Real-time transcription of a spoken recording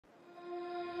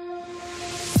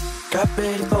Got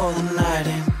ready for the night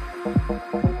in.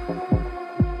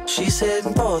 She's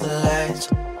heading for the lights,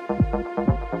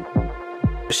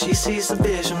 but she sees the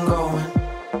vision going.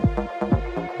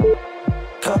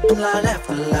 Cupping line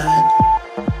after line.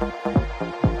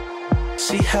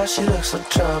 See how she looks like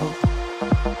trouble.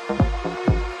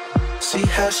 See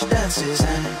how she dances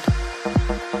and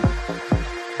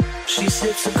she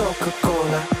sips a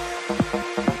Coca-Cola.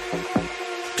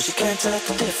 She can't tell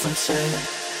the difference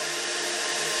yet.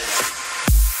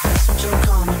 That's what you're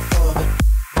coming for, but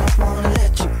don't wanna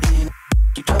let you in.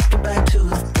 You drop your back to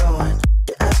the floor and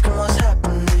you're asking what's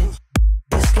happening.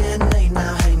 It's getting late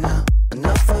now, hey now.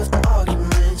 Enough of the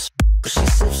arguments. But she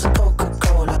sips a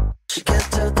Coca-Cola. She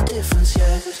can't tell the difference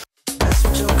yet. That's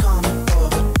what you're coming for,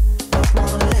 but don't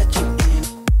wanna let you in.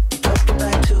 You drop your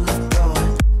back to the floor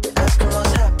and you're asking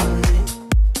what's happening.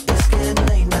 It's getting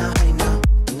late now, hey now.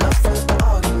 Enough of the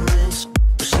arguments.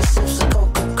 But she sips a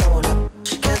Coca-Cola.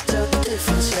 She can't tell the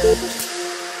difference yet.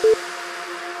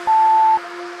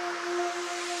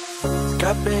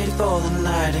 Got ready for the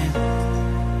night in.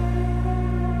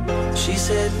 She's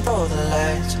heading for the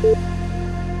lights,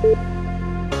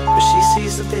 but she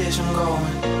sees the vision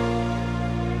going.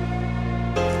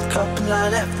 Cupping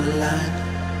line after line.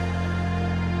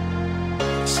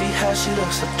 See how she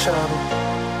looks like trouble.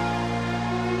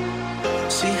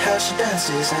 See how she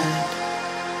dances and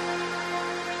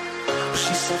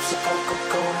she sips the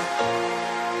Coca-Cola.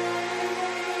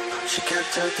 She can't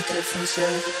tell the difference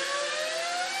yet.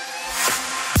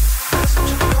 That's what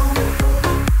you're coming for.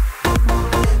 Don't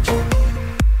wanna let you in.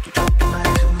 You drop your back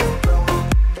to the floor.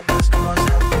 You're asking what's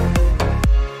happening.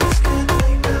 It's getting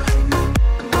late now, hey now.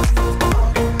 Enough of the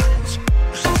arguments.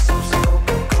 She sips the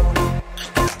Coca-Cola. She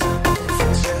can't tell the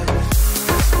difference yet.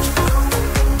 That's what you're coming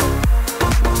for. Don't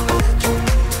wanna let you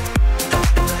in. You drop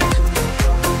your back to the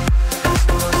floor. You're asking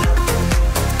what's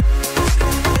happening. It's getting late now, hey now. Enough of the arguments. She sips the Coca-Cola.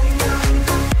 She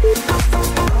can't tell the difference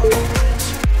yet.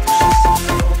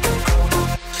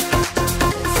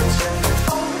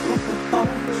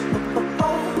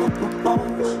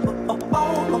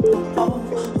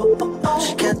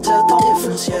 She can't tell the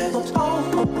difference yet.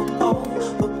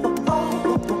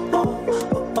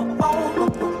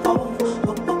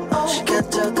 She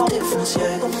can't tell the difference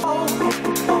yet.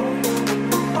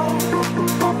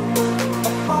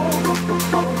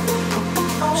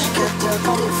 She can't tell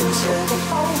the difference yet.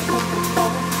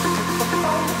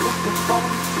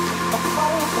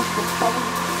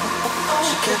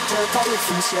 She can't tell the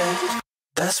difference yet.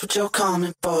 That's what you're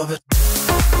coming for, but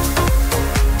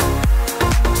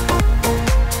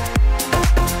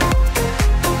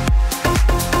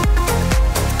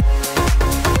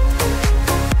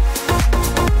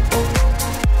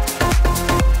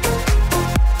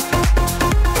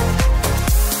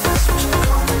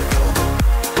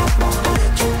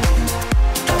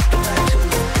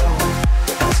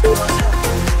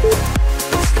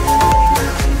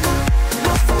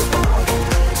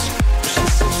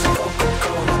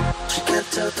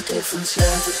difference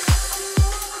yet.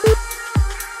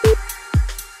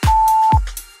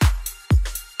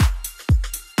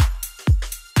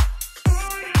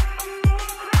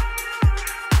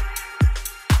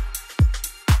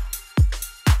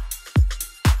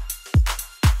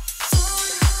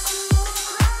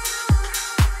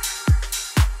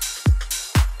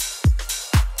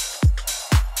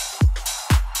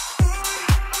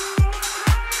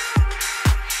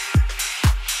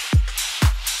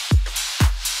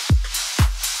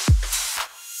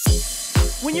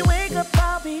 When you wake up,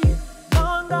 I'll be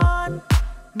long gone.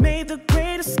 Made the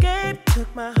great escape,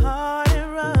 took my heart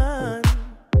and run.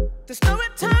 There's no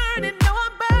returning, no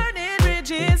I'm burning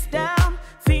bridges down,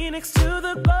 Phoenix to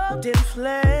the golden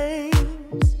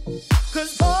flames.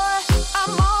 'Cause boy,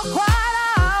 I'm all cried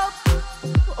out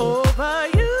over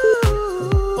you,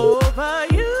 over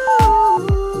you.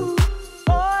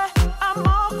 Boy, I'm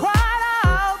all cried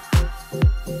out,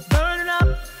 burning up,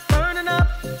 burning up,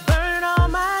 burning all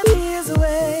my tears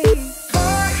away.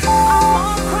 Boy, I'm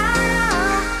all cried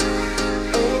out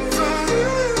over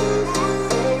you,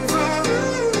 over you.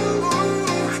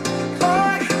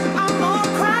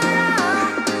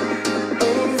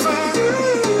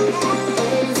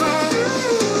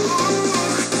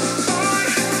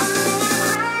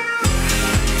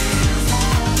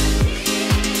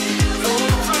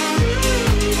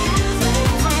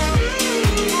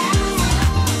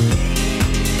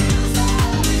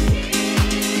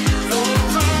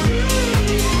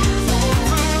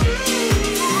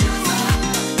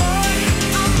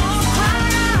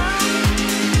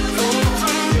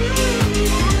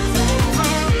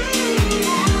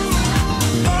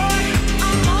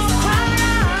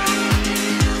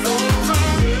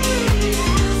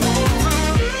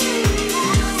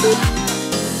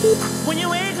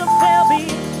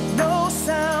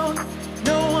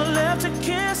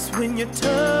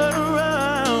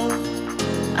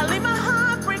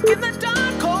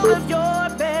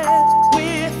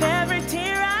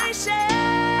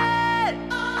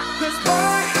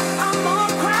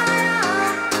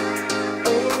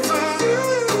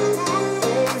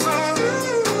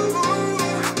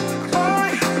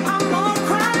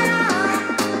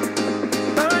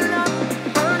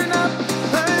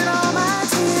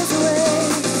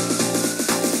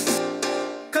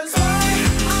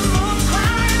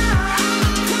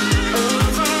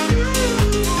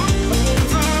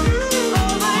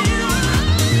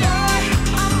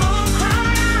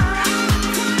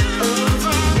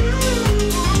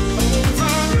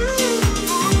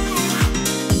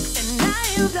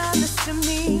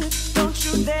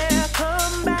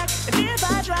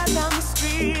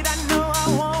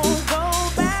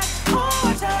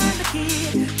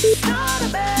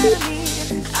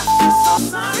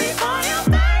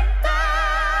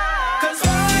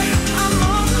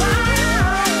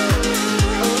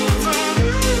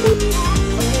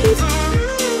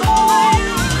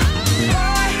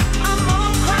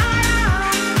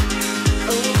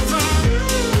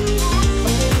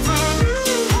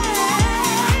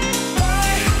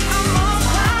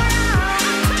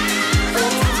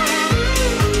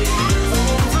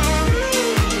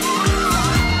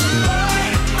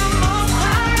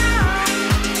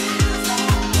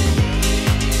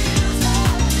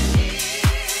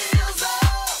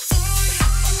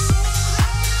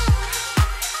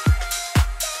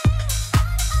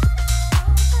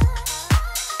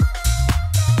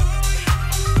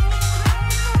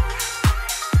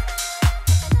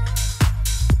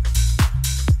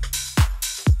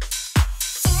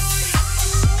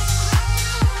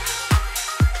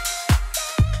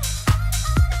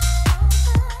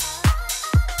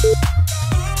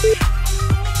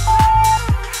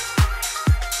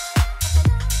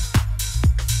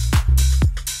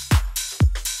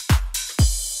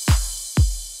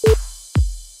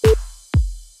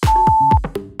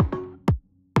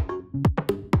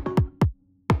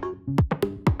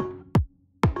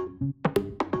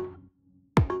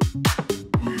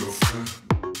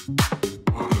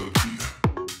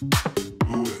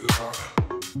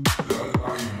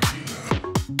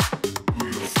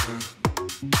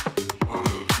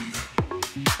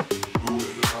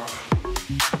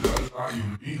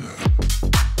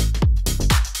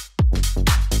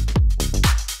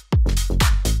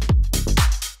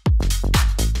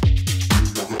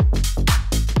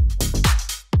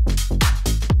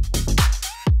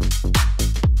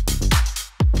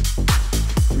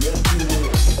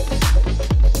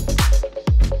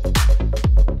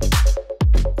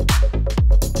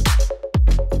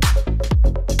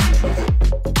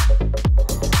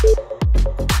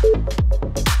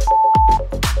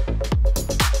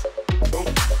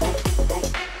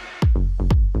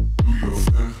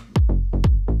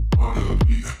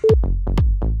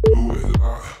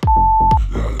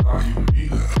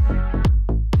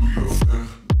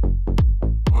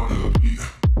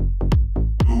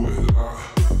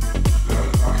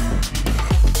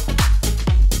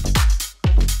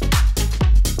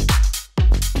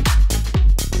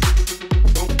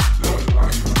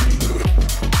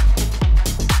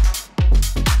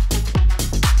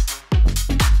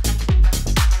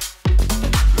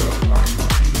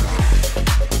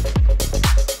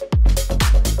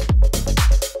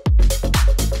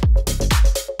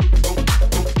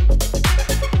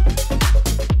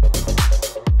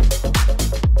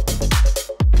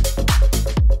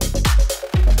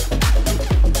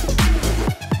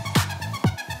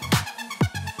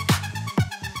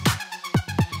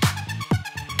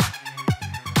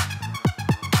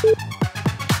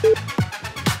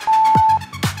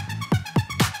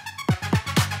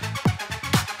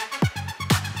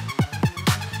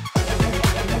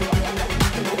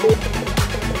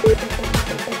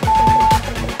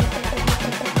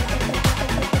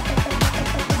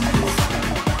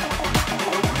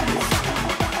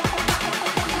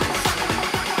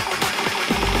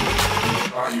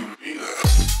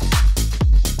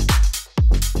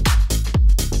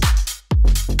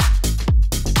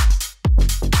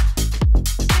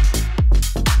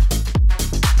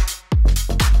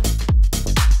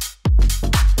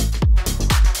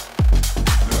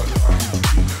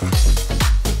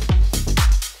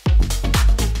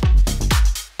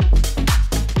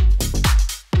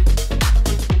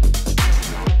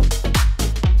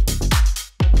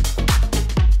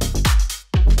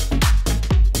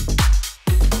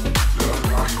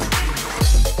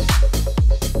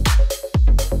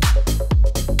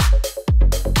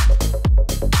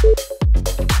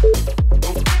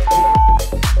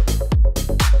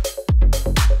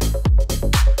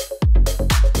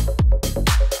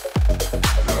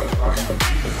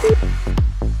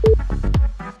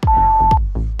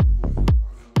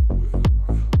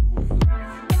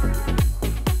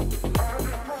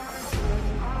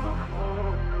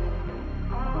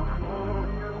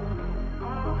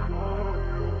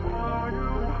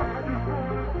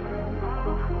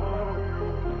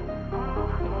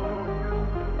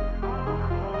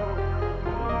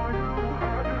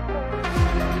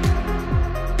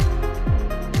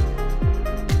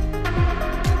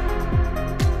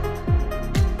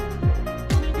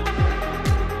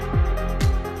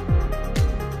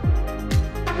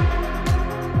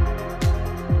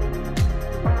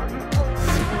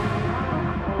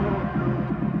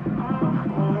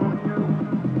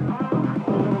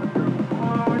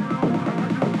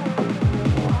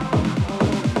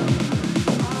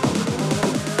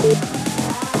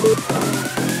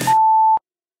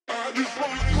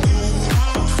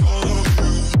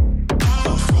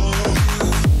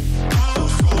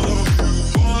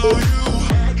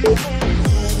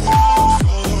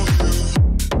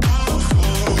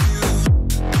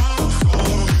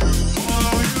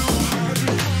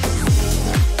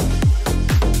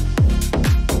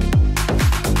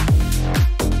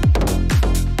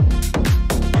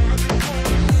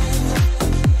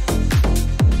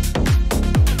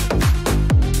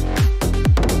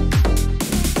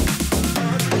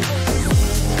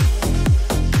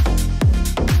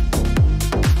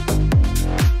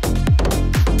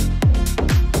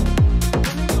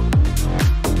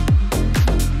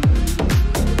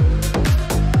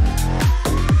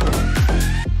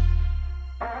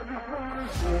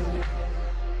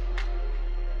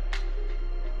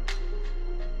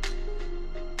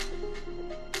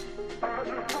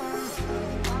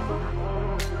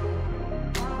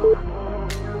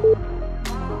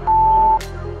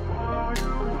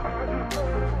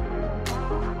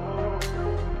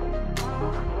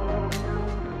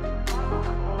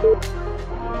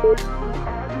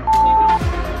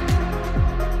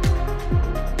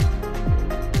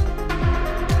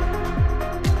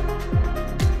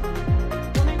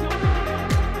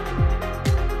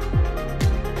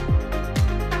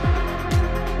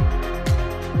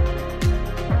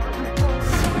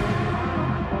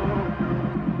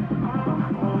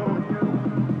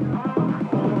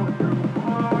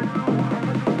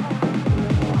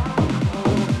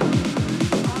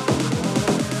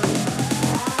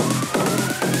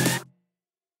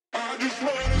 I just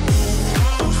wanna